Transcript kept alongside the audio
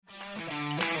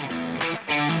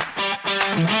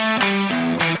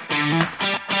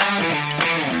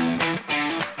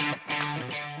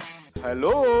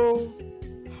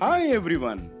Hi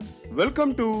everyone,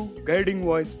 welcome to Guiding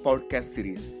Voice podcast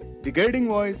series, The Guiding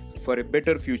Voice for a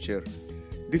Better Future.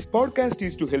 This podcast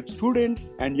is to help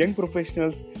students and young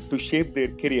professionals to shape their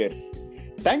careers.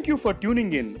 Thank you for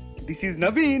tuning in. This is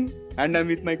Naveen and I'm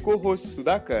with my co-host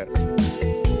Sudhakar.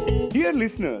 Dear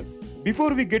listeners,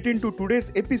 before we get into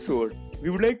today's episode,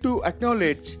 we would like to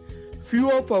acknowledge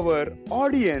few of our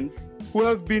audience who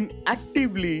have been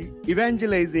actively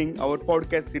evangelizing our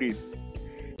podcast series.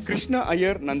 Krishna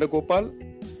Iyer Nandagopal,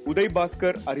 Uday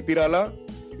Bhaskar Aripirala,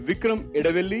 Vikram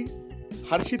Edavelli,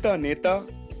 Harshita Neta,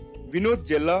 Vinod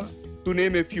Jella, to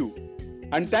name a few.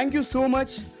 And thank you so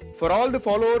much for all the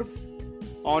followers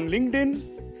on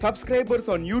LinkedIn, subscribers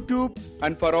on YouTube,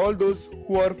 and for all those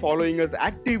who are following us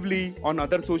actively on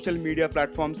other social media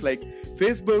platforms like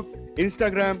Facebook,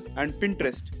 Instagram, and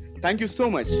Pinterest. Thank you so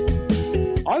much.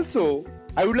 Also,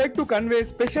 I would like to convey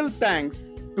special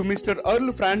thanks to Mr.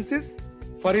 Earl Francis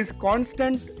for his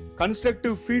constant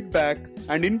constructive feedback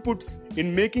and inputs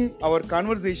in making our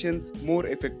conversations more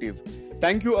effective.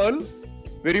 Thank you, Earl.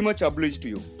 Very much obliged to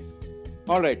you.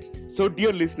 Alright, so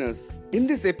dear listeners, in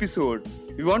this episode,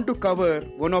 we want to cover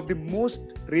one of the most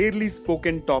rarely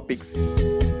spoken topics,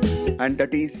 and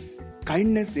that is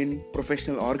kindness in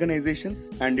professional organizations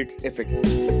and its effects.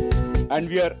 And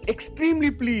we are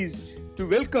extremely pleased to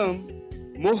welcome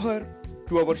Mohar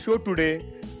to our show today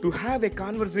to have a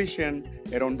conversation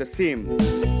around the same.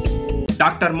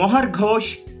 Dr. Mohar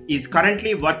Ghosh is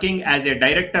currently working as a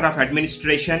Director of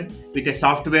Administration with a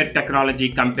software technology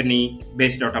company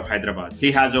based out of Hyderabad.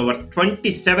 He has over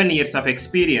 27 years of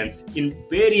experience in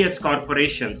various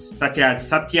corporations such as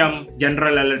Satyam,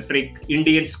 General Electric,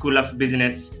 Indian School of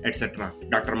Business, etc.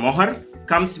 Dr. Mohar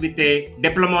comes with a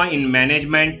diploma in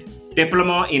management,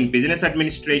 diploma in business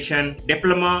administration,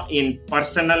 diploma in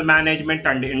personnel management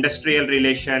and industrial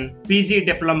relation, PG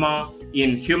diploma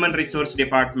in human resource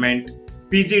department,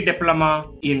 PG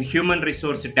diploma in human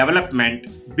resource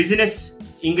development, business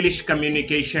English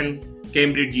communication,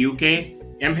 Cambridge, UK,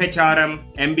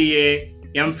 MHRM,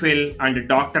 MBA, MPhil, and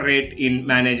doctorate in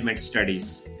management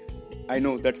studies. I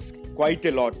know that's quite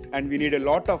a lot, and we need a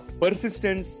lot of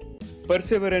persistence,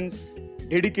 perseverance,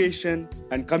 dedication,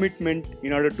 and commitment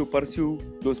in order to pursue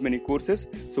those many courses.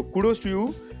 So kudos to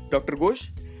you, Dr.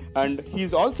 Ghosh. And he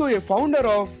is also a founder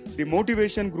of the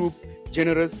motivation group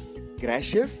Generous,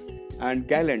 Gracious, and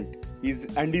Gallant. He's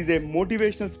a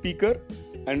motivational speaker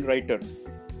and writer.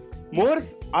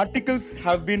 Mohar's articles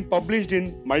have been published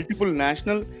in multiple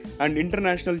national and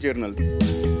international journals.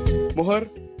 Mohar,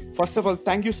 first of all,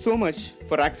 thank you so much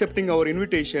for accepting our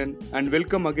invitation and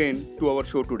welcome again to our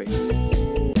show today.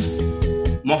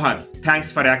 Mohar,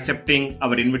 thanks for accepting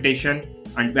our invitation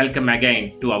and welcome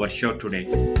again to our show today.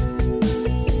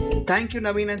 Thank you,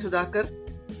 Naveen and Sudhakar,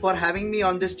 for having me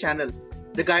on this channel,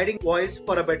 The Guiding Voice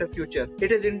for a Better Future.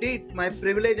 It is indeed my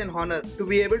privilege and honor to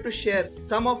be able to share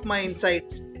some of my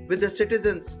insights with the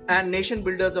citizens and nation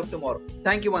builders of tomorrow.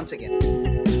 Thank you once again.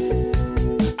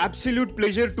 Absolute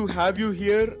pleasure to have you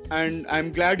here, and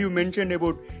I'm glad you mentioned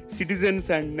about citizens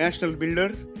and national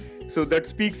builders. So that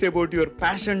speaks about your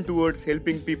passion towards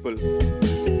helping people.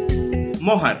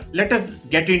 Mohar, let us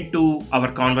get into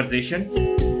our conversation.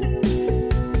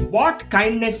 What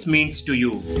kindness means to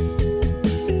you?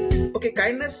 Okay,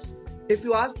 kindness, if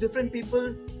you ask different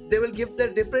people, they will give their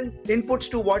different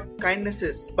inputs to what kindness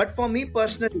is. But for me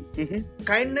personally,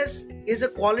 kindness is a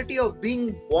quality of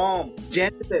being warm,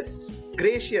 generous,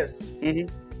 gracious,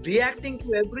 reacting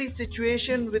to every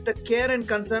situation with a care and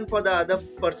concern for the other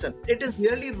person. It is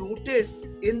really rooted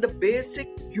in the basic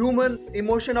human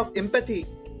emotion of empathy,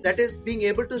 that is being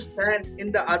able to stand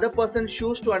in the other person's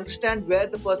shoes to understand where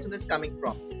the person is coming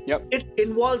from. Yep. It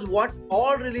involves what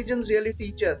all religions really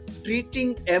teach us,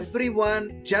 treating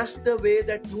everyone just the way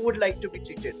that you would like to be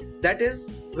treated. That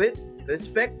is with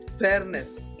respect,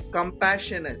 fairness,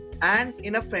 compassionate, and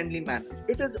in a friendly manner.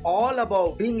 It is all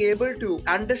about being able to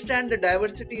understand the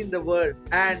diversity in the world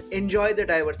and enjoy the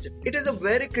diversity. It is a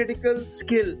very critical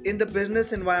skill in the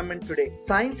business environment today.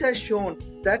 Science has shown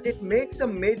that it makes a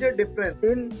major difference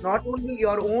in not only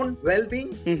your own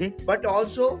well-being, but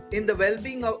also in the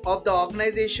well-being of the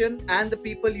organization and the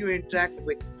people you interact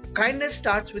with. Kindness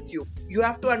starts with you. You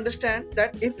have to understand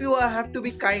that if you have to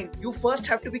be kind, you first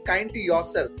have to be kind to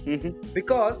yourself.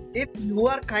 Because if you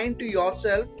are kind to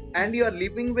yourself and you are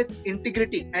living with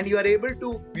integrity and you are able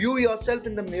to view yourself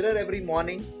in the mirror every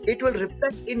morning, it will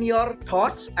reflect in your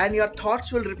thoughts and your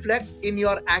thoughts will reflect in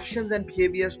your actions and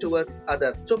behaviors towards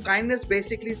others. So kindness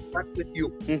basically starts with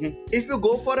you. If you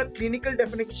go for a clinical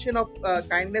definition of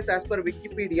kindness as per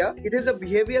Wikipedia, it is a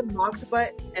behavior marked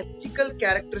by ethical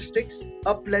characteristics,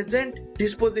 a pleasant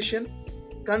disposition,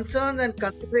 concerns and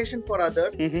consideration for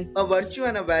others, a virtue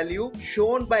and a value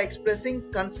shown by expressing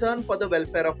concern for the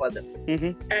welfare of others.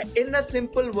 In a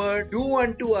simple word, do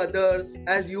unto others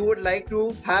as you would like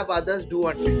to have others do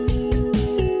unto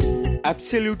you.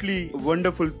 Absolutely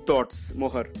wonderful thoughts,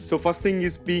 Mohar. So first thing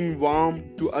is being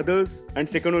warm to others, and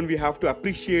second one, we have to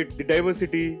appreciate the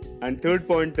diversity, and third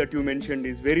point that you mentioned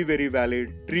is very, very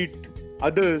valid. Treat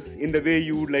others in the way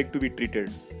you would like to be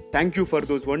treated. Thank you for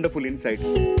those wonderful insights.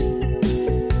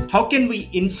 How can we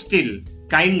instill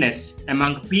kindness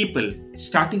among people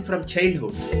starting from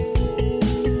childhood?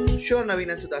 Sure, Naveen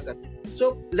and Sudhakar.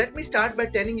 So let me start by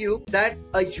telling you that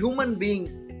a human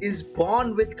being is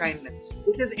born with kindness.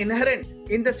 It is inherent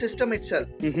in the system itself.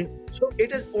 So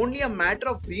it is only a matter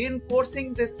of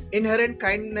reinforcing this inherent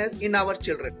kindness in our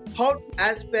children. How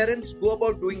as parents go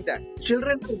about doing that?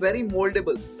 Children are very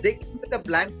moldable. They come with a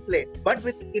blank slate, but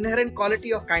with inherent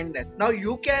quality of kindness. Now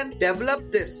you can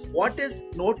develop this. What is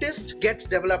noticed gets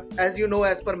developed, as you know,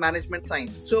 as per management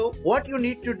science. So what you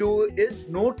need to do is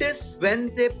notice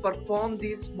when they perform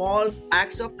these small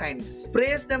acts of kindness.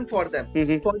 Praise them for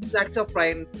for these acts of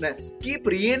kindness. Keep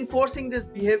reinforcing this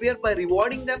behavior by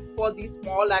rewarding them for these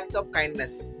small acts of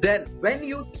kindness. Then when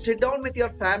you sit down with your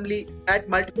family at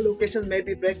multiple occasions,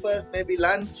 maybe breakfast, maybe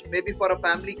lunch, maybe for a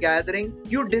family gathering,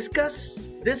 you discuss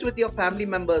this with your family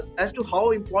members as to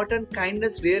how important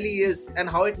kindness really is and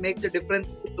how it makes a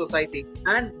difference in society.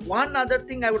 And one other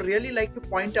thing I would really like to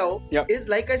point out is,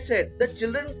 like I said, the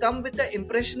children come with an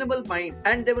impressionable mind,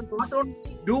 and they will not only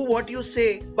do what you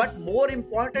say, but more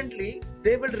importantly,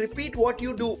 they will repeat what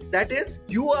you do. That is,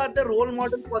 you are the role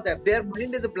model for them. Their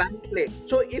mind is a blank slate.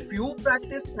 So if you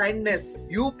practice kindness,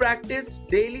 you practice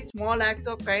daily small acts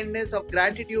of kindness, of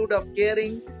gratitude, of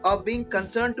caring, of being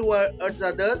concerned towards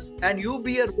others, and you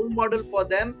be a role model for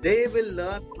them, they will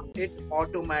learn it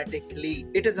automatically.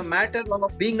 It is a matter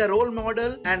of being a role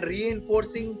model and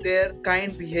reinforcing their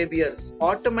kind behaviors.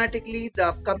 Automatically, the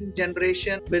upcoming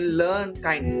generation will learn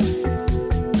kindness.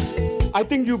 I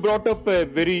think you brought up a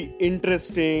very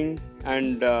interesting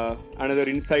and another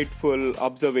insightful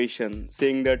observation,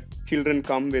 saying that children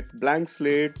come with blank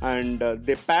slate and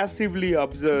they passively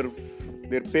observe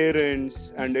their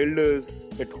parents and elders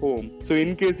at home. So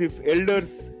in case if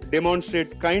elders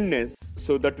demonstrate kindness,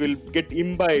 so that will get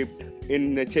imbibed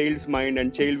in a child's mind,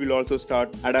 and child will also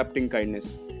start adapting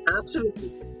kindness.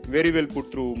 Absolutely. Very well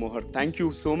put through, Mohar. Thank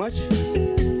you so much.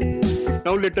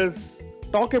 Now let us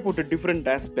talk about a different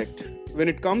aspect. When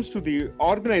it comes to the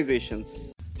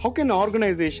organizations, how can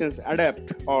organizations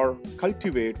adapt or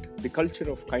cultivate the culture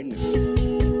of kindness?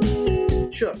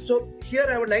 Sure. So here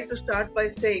I would like to start by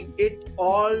saying it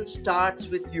all starts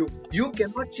with you. You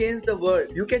cannot change the world.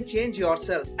 You can change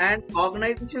yourself. And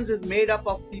organizations is made up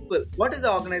of people. What is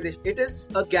the organization? It is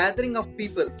a gathering of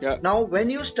people. Now, when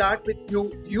you start with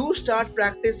you start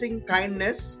practicing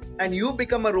kindness and you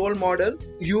become a role model,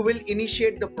 you will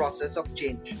initiate the process of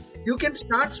change. You can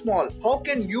start small. How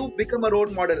can you become a role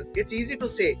model? It's easy to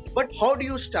say, but how do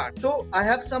you start? So I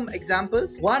have some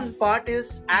examples. One part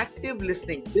is active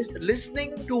listening.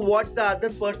 Listening to what the other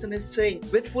person is saying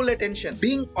with full attention,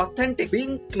 being authentic,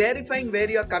 being clarifying where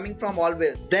you are coming from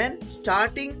always. Then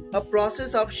starting a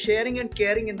process of sharing and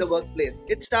caring in the workplace.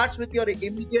 It starts with your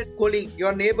immediate colleague,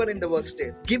 your neighbor in the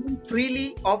workspace. Giving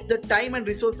freely of the time and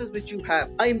resources which you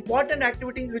have. An important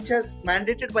activity which has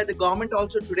mandated by the government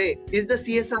also today is the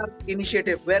CSR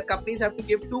initiative, where companies have to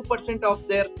give 2% of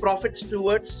their profits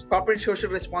towards corporate social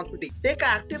responsibility. Take an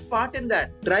active part in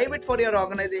that. Drive it for your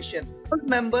organization. Put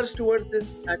members towards this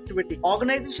activity.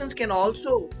 Organizations can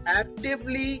also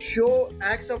actively show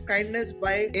acts of kindness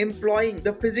by employing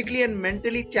the physically and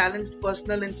mentally challenged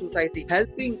personnel in society,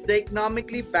 helping the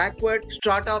economically backward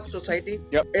strata of society,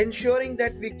 ensuring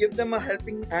that we give them a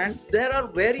helping hand. There are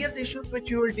various issues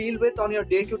which you will deal with on your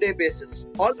day-to-day basis.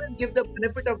 Always give the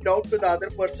benefit of doubt to the other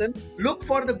person. Look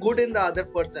for the good in the other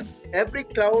person. Every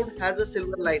cloud has a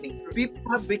silver lining. People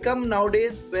have become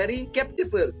nowadays very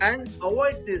skeptical, and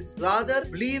avoid this. Rather,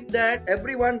 believe that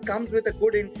everyone comes with a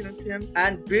good intention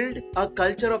and build a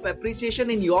culture of appreciation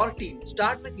in your team.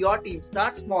 Start with your team.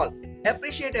 Start small.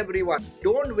 Appreciate everyone.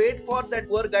 Don't wait for that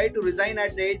poor guy to resign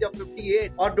at the age of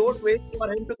 58, or don't wait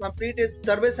for him to complete his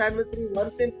service anniversary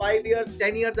once in 5 years,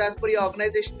 10 years as per your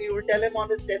organization. You will tell him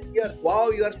on his 10th year, wow,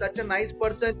 you are such a nice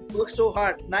person, you work so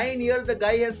hard. 9 years the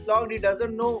guy has logged, he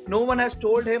doesn't know. No one has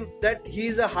told him that he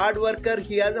is a hard worker,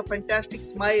 he has a fantastic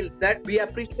smile, that we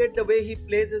appreciate the way he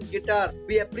plays his guitar,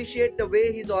 we appreciate the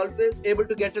way he's always able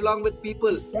to get along with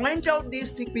people. Point out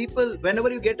these people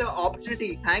whenever you get an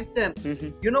opportunity. Thank them.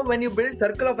 You know, when you build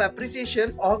circle of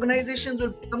appreciation, organizations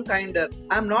will become kinder.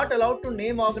 I'm not allowed to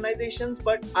name organizations,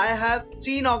 but I have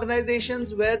seen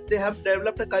organizations where they have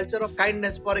developed a culture of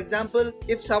kindness. For example,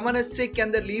 if someone is sick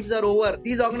and their leaves are over,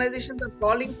 these organizations are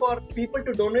calling for people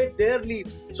to donate their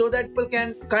leaves so that people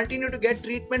can continue to get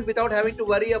treatment without having to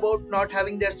worry about not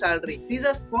having their salary. These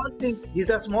are small things. These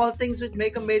are small things which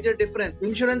make a major difference.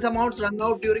 Insurance amounts run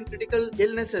out during critical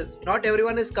illnesses. Not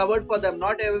everyone is covered for them.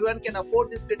 Not everyone can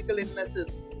afford these critical illnesses.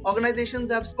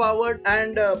 Organizations have powered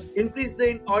and increased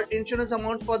the insurance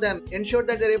amount for them, ensured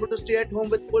that they're able to stay at home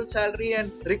with full salary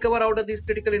and recover out of these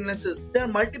critical illnesses. There are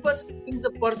multiple things a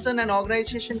person and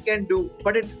organization can do,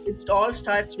 but it all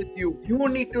starts with you. You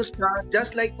need to start,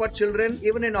 just like for children,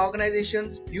 even in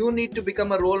organizations, you need to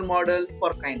become a role model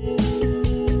for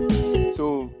kindness.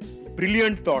 So,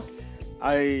 brilliant thoughts.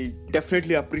 I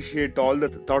definitely appreciate all the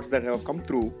thoughts that have come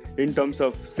through in terms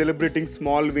of celebrating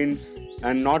small wins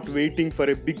and not waiting for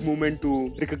a big moment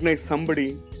to recognize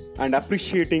somebody, and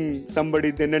appreciating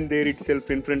somebody then and there itself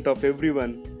in front of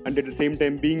everyone, and at the same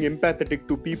time being empathetic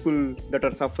to people that are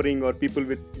suffering or people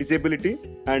with disability.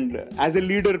 And as a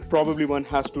leader, probably one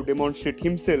has to demonstrate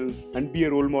himself and be a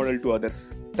role model to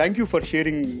others. Thank you for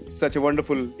sharing such a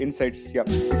wonderful insights. Yeah.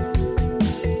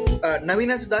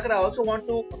 Naveen and Sudhakar, I also want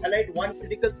to highlight one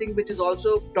critical thing which is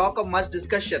also talk of much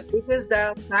discussion. It is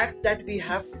the fact that we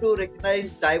have to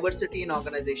recognize diversity in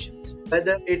organizations.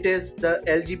 Whether it is the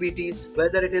LGBTs,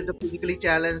 whether it is the physically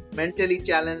challenged, mentally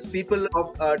challenged, people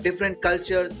of different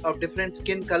cultures, of different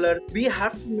skin colors, we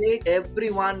have to make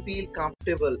everyone feel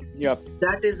comfortable. Yeah.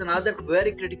 That is another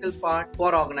very critical part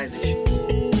for organization.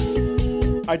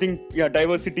 I think,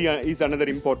 diversity is another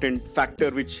important factor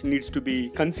which needs to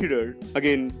be considered.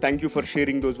 Again, thank you for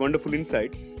sharing those wonderful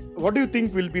insights. What do you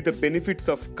think will be the benefits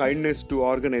of kindness to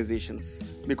organizations?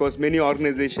 Because many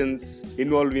organizations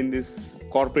involved in this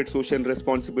corporate social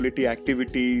responsibility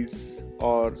activities,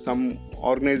 or some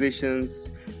organizations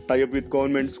tie up with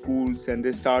government schools and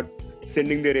they start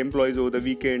sending their employees over the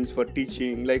weekends for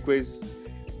teaching. Likewise,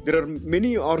 there are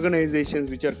many organizations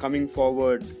which are coming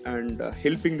forward and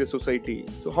helping the society.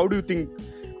 So how do you think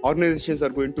organizations are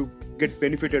going to get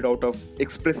benefited out of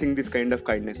expressing this kind of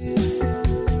kindness?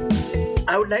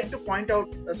 I would like to point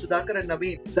out, Sudhakar and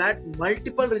Naveen, that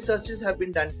multiple researches have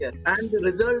been done here and the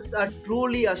results are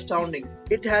truly astounding.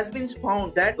 It has been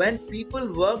found that when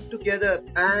people work together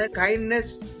and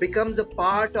kindness becomes a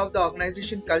part of the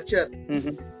organization culture,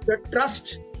 the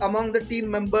trust among the team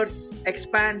members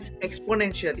expands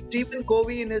exponentially. Stephen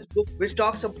Covey, in his book, which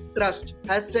talks about trust,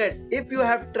 has said, if you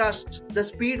have trust, the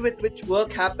speed with which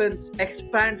work happens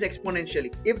expands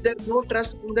exponentially. If there's no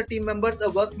trust among the team members,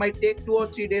 a work might take 2 or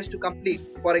 3 days to complete,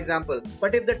 for example.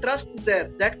 But if the trust is there,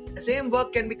 that same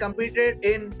work can be completed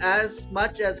in as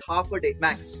much as half a day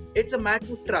max. It's a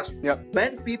matter of trust. Yeah.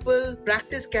 When people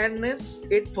practice kindness,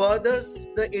 it furthers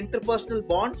the interpersonal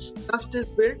bonds. Trust is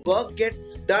built, work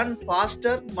gets done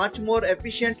faster, much more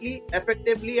efficiently,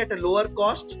 effectively at a lower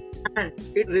cost, and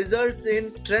it results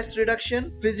in stress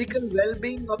reduction, physical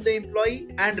well-being of the employee,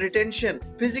 and retention.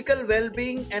 Physical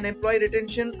well-being and employee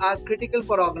retention are critical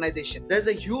for organization. There's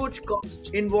a huge cost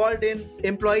involved in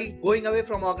employee going away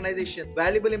from organization.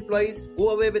 Valuable employees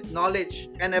go away with knowledge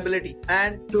and ability,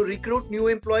 and to recruit new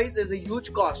employees is a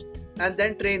huge cost, and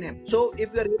then train him. So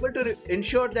if you are able to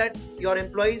ensure that your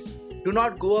employees do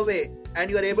not go away and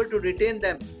you are able to retain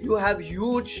them, you have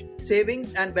huge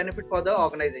savings and benefit for the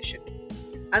organization.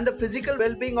 And the physical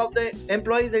well-being of the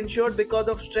employees is ensured because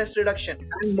of stress reduction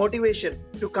and motivation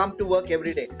to come to work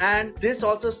every day. And this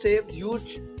also saves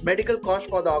huge medical costs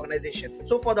for the organization.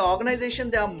 So for the organization,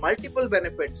 there are multiple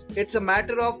benefits. It's a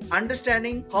matter of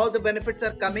understanding how the benefits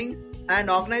are coming, and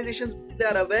organizations, they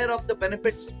are aware of the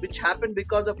benefits which happen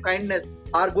because of kindness,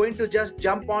 are going to just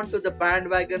jump onto the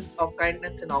bandwagon of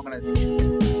kindness in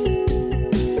organizations.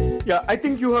 Yeah, I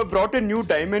think you have brought a new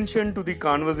dimension to the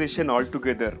conversation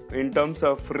altogether in terms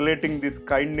of relating this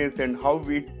kindness and how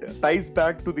it ties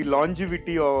back to the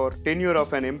longevity or tenure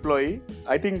of an employee.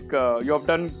 I think you have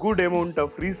done good amount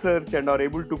of research and are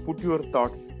able to put your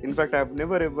thoughts. In fact, I have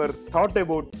never ever thought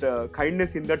about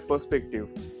kindness in that perspective.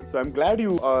 So I'm glad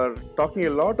you are talking a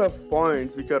lot of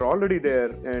points which are already there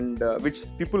and which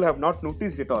people have not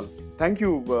noticed at all. Thank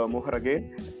you, Mohar,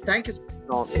 again. Thank you.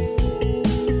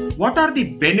 What are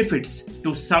the benefits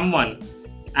to someone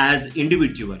as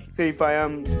individual? Say if I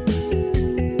am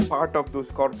part of those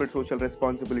corporate social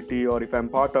responsibility, or if I'm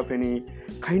part of any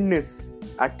kindness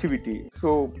activity,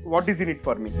 so what is in it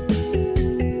for me?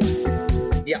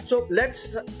 Yeah, so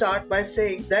let's start by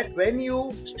saying that when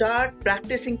you start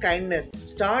practicing kindness,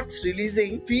 starts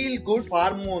releasing feel good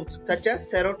hormones such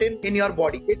as serotonin in your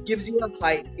body. It gives you a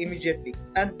high immediately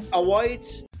and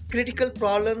avoids critical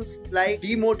problems like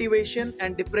demotivation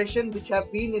and depression, which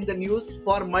have been in the news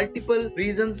for multiple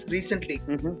reasons recently.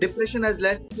 Depression has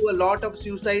led to a lot of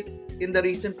suicides in the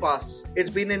recent past. It's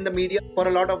been in the media for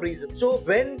a lot of reasons. So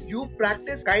when you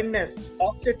practice kindness,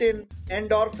 oxytocin,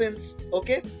 endorphins,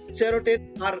 okay,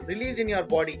 serotonin are released in your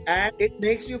body and it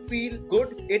makes you feel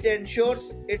good. It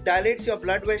ensures it dilates your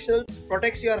blood vessels,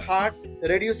 protects your heart,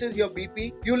 reduces your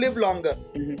BP. You live longer.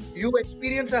 You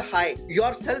experience a high.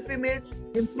 Your self-image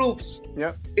improves.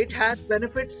 Yeah. It has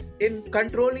benefits in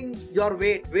controlling your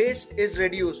weight. Weight is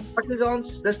reduced.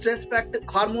 Cortisons, the stress factor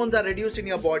hormones are reduced in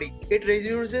your body. It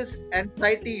reduces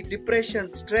anxiety,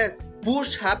 depression, stress,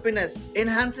 boosts happiness,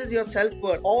 enhances your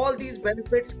self-worth. All these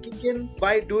benefits kick in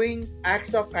by doing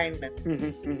acts of kindness.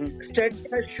 Study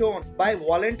has shown by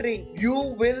volunteering, you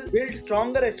will build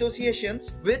stronger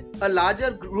associations with a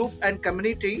larger group and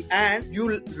community, and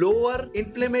you lower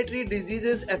inflammatory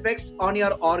diseases effects on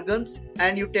your organs,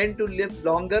 and you tend to live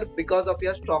longer because of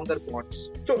your stronger bonds.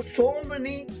 So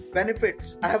many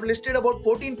benefits. I have listed about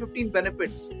 14-15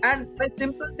 benefits. And a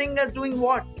simple thing as doing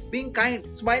what? Being kind,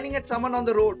 smiling at someone on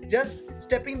the road, just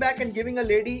stepping back and giving a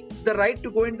lady the right to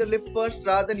go in the lift first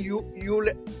rather than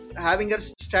you having her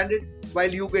stranded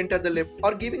while you enter the lift,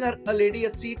 or giving a lady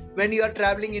a seat when you are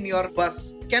traveling in your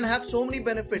bus can have so many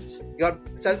benefits. Your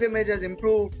self-image has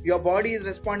improved, your body is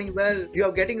responding well, you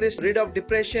are getting rid of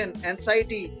depression,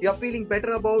 anxiety, you are feeling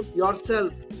better about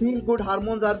yourself, feel good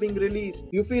hormones are being released,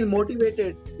 you feel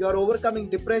motivated, you are overcoming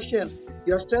depression,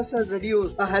 your stress has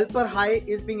reduced, a helper high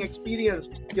is being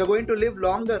experienced, you're going to live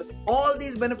longer. All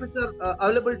these benefits are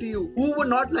available to you. Who would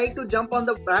not like to jump on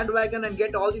the bandwagon and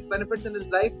get all these benefits in his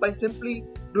life by simply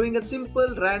doing a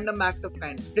simple random act of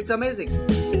kindness? It's amazing.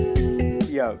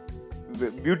 Yeah,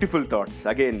 beautiful thoughts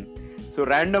again. So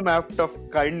random act of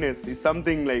kindness is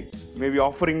something like maybe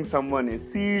offering someone a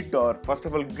seat, or first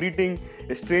of all greeting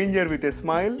a stranger with a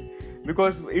smile,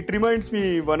 because it reminds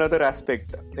me one other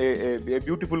aspect, a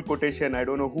beautiful quotation. I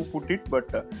don't know who put it,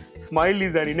 but smile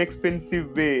is an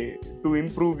inexpensive way to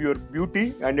improve your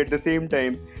beauty, and at the same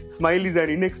time smile is an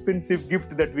inexpensive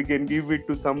gift that we can give it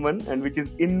to someone and which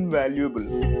is invaluable.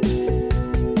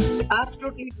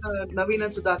 Absolutely, Naveen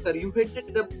and Sudhakar, you hit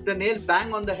it the nail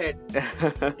bang on the head.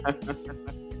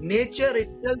 Nature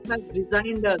itself has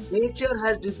designed us. Nature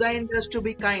has designed us to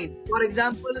be kind. For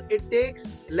example, it takes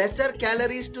lesser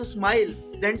calories to smile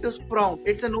than to frown.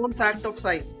 It's a known fact of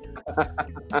science.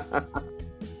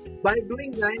 By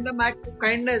doing random acts of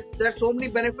kindness, there are so many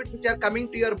benefits which are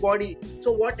coming to your body.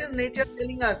 So what is nature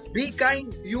telling us? Be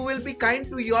kind. You will be kind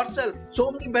to yourself. So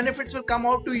many benefits will come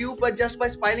out to you but just by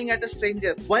smiling at a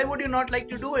stranger. Why would you not like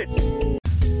to do it?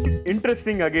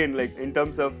 Interesting again, like in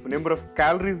terms of number of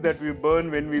calories that we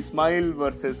burn when we smile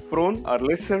versus frown are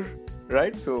lesser,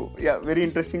 right? So yeah, very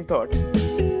interesting thoughts.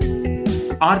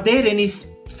 Are there any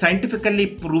scientifically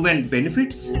proven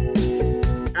benefits?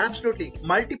 Absolutely.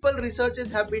 Multiple researches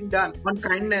have been done on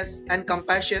kindness and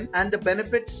compassion and the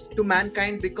benefits to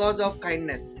mankind because of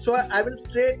kindness. So I will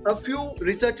state a few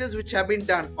researches which have been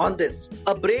done on this.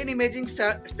 A brain imaging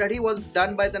study was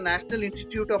done by the National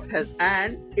Institute of Health,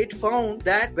 and it found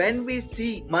that when we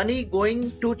see money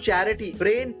going to charity,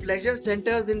 brain pleasure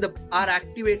centers are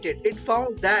activated. It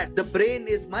found that the brain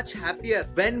is much happier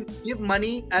when we give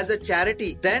money as a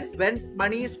charity than when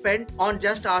money is spent on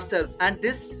just ourselves. And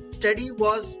this study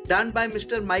was done by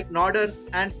Mr. Mike Norden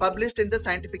and published in the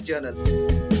Scientific Journal.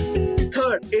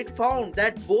 Third, it found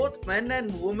that both men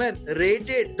and women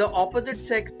rated the opposite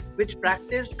sex which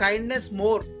practiced kindness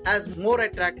more as more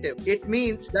attractive. It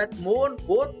means that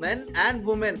both men and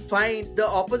women find the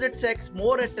opposite sex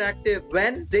more attractive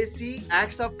when they see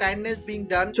acts of kindness being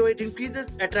done. So it increases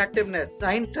attractiveness.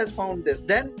 Science has found this.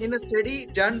 Then in a study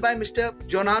done by Mr.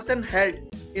 Jonathan Held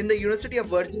in the University of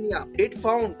Virginia, it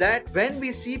found that when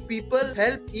we see people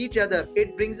help each other,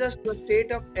 it brings us to a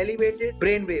state of elevated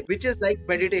brainwave, which is like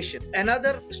meditation.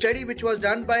 Another study which was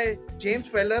done by James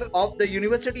Feller of the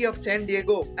University of San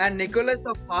Diego and Nicholas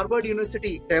of Harvard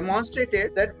University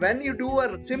demonstrated that when you do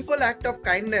a simple act of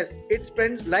kindness, it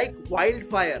spreads like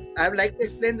wildfire. I would like to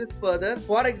explain this further.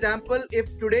 For example, if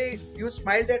today you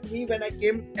smiled at me when I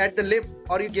came at the lift,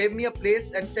 or you gave me a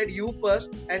place and said you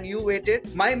first and you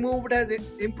waited, my mood has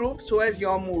improved, so has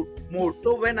your mood.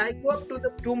 So when I go up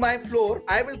to my floor,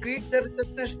 I will greet the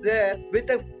receptionist there with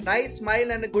a nice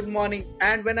smile and a good morning.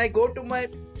 And when I go to my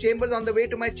chambers, on the way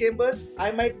to my chambers,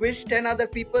 I might wish 10 other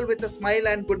people with a smile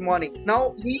and good morning.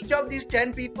 Now, each of these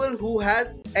 10 people who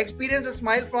has experienced a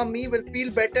smile from me will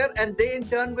feel better, and they in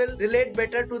turn will relate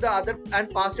better to the other and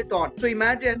pass it on. So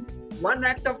imagine one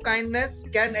act of kindness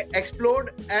can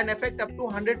explode and affect up to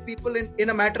 100 people in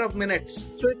a matter of minutes.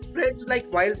 So it spreads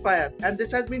like wildfire, and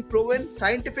this has been proven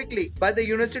scientifically by the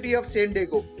University of San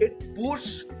Diego. It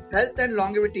boosts health and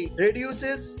longevity,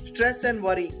 reduces stress and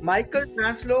worry. Michael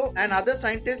Translow and other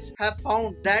scientists have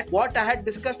found that what I had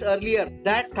discussed earlier,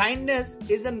 that kindness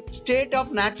is a state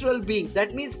of natural being.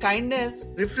 That means kindness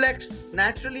reflects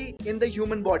naturally in the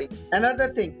human body.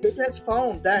 Another thing, it has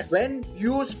found that when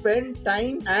you spend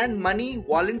time and money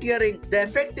volunteering, the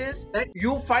effect is that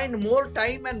you find more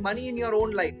time and money in your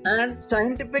own life. And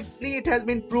scientifically, it has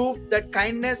been proved that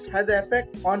kindness has an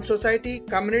effect on society,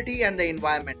 community, and the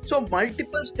environment. So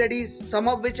multiple studies, some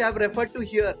of which I have referred to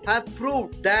here, have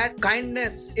proved that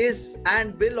kindness is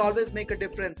and will always make a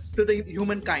difference to the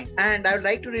humankind. And I would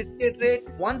like to reiterate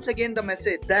once again the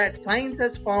message that science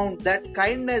has found that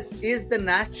kindness is the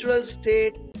natural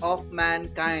state of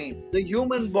mankind. The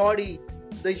human body,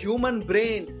 the human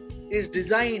brain is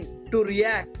designed to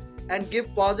react and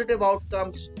give positive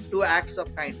outcomes to acts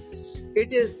of kindness.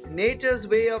 It is nature's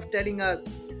way of telling us,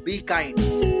 be kind.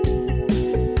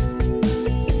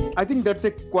 I think that's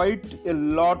quite a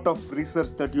lot of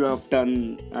research that you have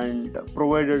done and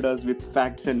provided us with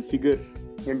facts and figures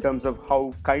in terms of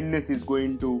how kindness is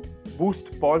going to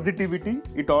boost positivity.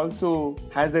 It also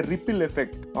has a ripple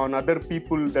effect on other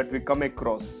people that we come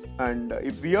across. And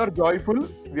if we are joyful,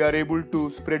 we are able to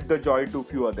spread the joy to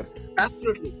few others.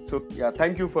 Absolutely. So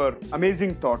thank you for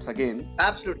amazing thoughts again.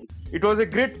 Absolutely. It was a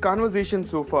great conversation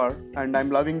so far, and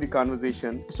I'm loving the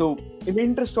conversation. So, in the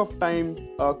interest of time,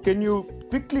 can you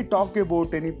quickly talk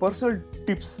about any personal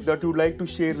tips that you'd like to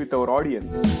share with our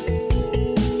audience?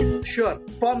 Sure.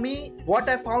 For me, what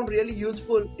I found really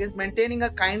useful is maintaining a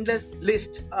kindness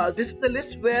list. This is the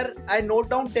list where I note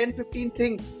down 10-15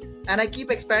 things, and I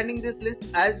keep expanding this list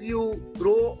as you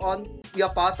grow on your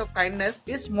path of kindness.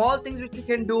 Is small things which you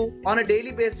can do on a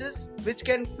daily basis, which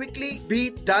can quickly be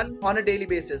done on a daily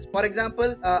basis. For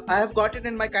example, I have got it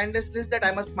in my kindness list that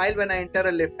I must smile when I enter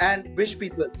a lift and wish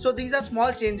people. So these are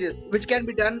small changes which can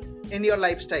be done in your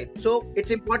lifestyle. So it's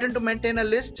important to maintain a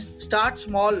list. Start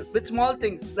small with small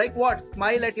things like what?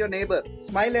 Smile at your neighbor.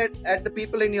 Smile at the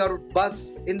people in your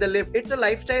bus, in the lift. It's a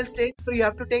lifestyle stage, so you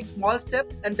have to take small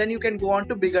steps and then you can go on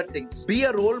to bigger things. Be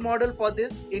a role model for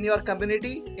this in your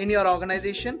community, in your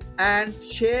organization, and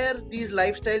share these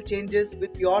lifestyle changes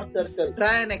with your circle.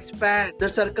 Try and expand the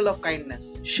circle of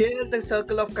kindness. Share the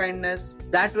circle of kindness.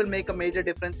 That will make a major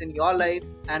difference in your life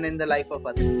and in the life of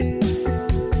others.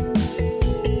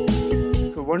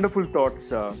 So wonderful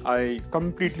thoughts. I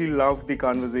completely love the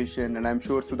conversation, and I'm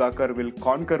sure Sudhakar will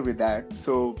concur with that.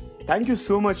 So thank you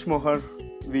so much, Mohar.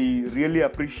 We really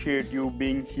appreciate you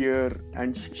being here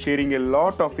and sharing a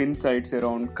lot of insights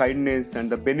around kindness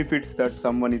and the benefits that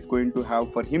someone is going to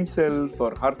have for himself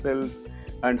or herself,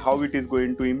 and how it is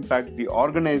going to impact the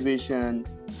organization,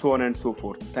 so on and so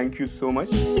forth. Thank you so much.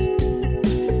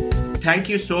 Thank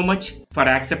you so much for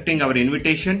accepting our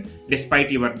invitation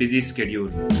despite your busy schedule.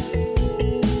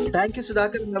 Thank you,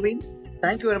 Sudhakar and Naveen.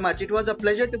 Thank you very much. It was a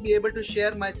pleasure to be able to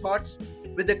share my thoughts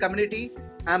with the community.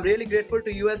 I'm really grateful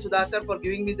to you and Sudhakar for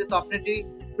giving me this opportunity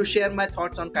to share my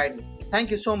thoughts on kindness. Thank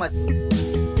you so much.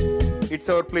 It's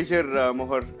our pleasure,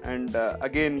 Mohar, and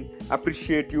again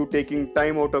appreciate you taking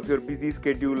time out of your busy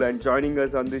schedule and joining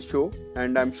us on this show.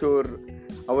 And I'm sure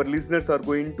our listeners are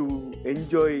going to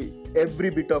enjoy every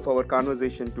bit of our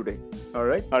conversation today. All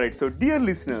right. So, dear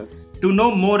listeners, to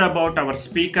know more about our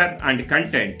speaker and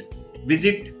content,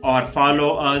 visit or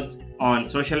follow us on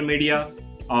social media,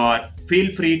 or feel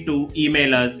free to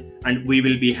email us, and we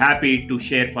will be happy to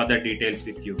share further details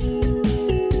with you.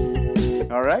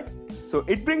 All right. So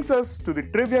it brings us to the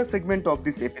trivia segment of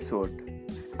this episode.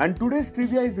 And today's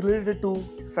trivia is related to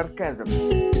sarcasm.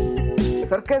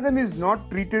 Sarcasm is not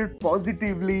treated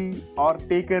positively or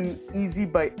taken easy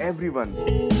by everyone.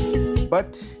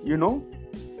 But,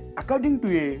 according to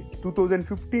a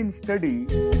 2015 study,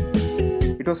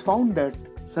 it was found that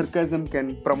sarcasm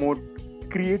can promote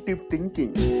creative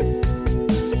thinking.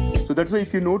 So that's why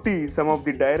if you notice some of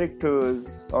the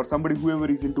directors or somebody whoever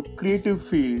is into creative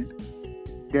field,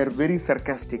 they are very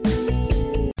sarcastic.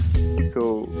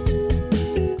 So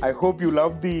I hope you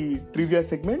love the trivia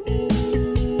segment.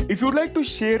 If you would like to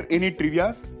share any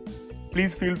trivias,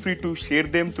 please feel free to share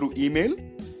them through email.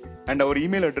 And our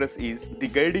email address is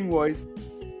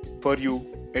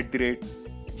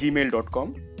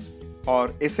theguidingvoiceforyou@gmail.com,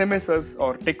 or SMS us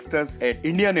or text us at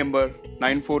India number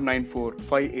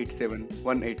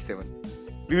 9494587187.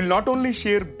 We will not only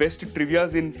share best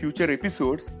trivias in future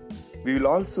episodes, we will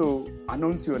also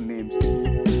announce your names.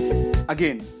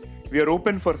 Again, We are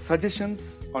open for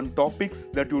suggestions on topics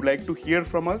that you would like to hear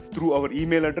from us through our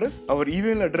email address. Our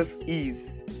email address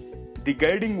is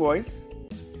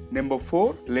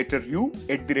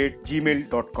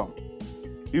theguidingvoice4u@gmail.com.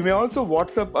 You may also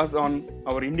WhatsApp us on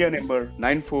our India number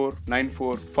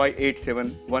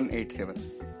 9494587187.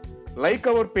 Like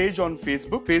our page on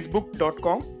Facebook,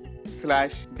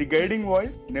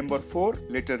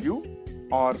 facebook.com/theguidingvoice4u,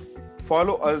 or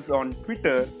follow us on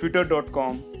Twitter,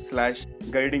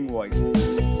 twitter.com/guidingvoice.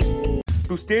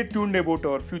 To stay tuned about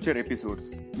our future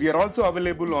episodes. We are also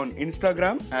available on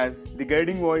Instagram as The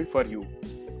Guiding Voice for You.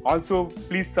 Also,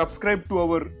 please subscribe to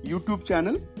our YouTube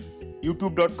channel,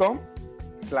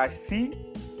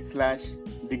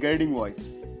 youtube.com/c/The Guiding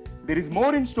Voice. There is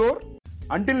more in store.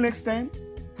 Until next time,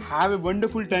 have a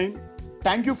wonderful time.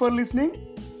 Thank you for listening.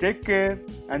 Take care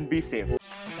and be safe.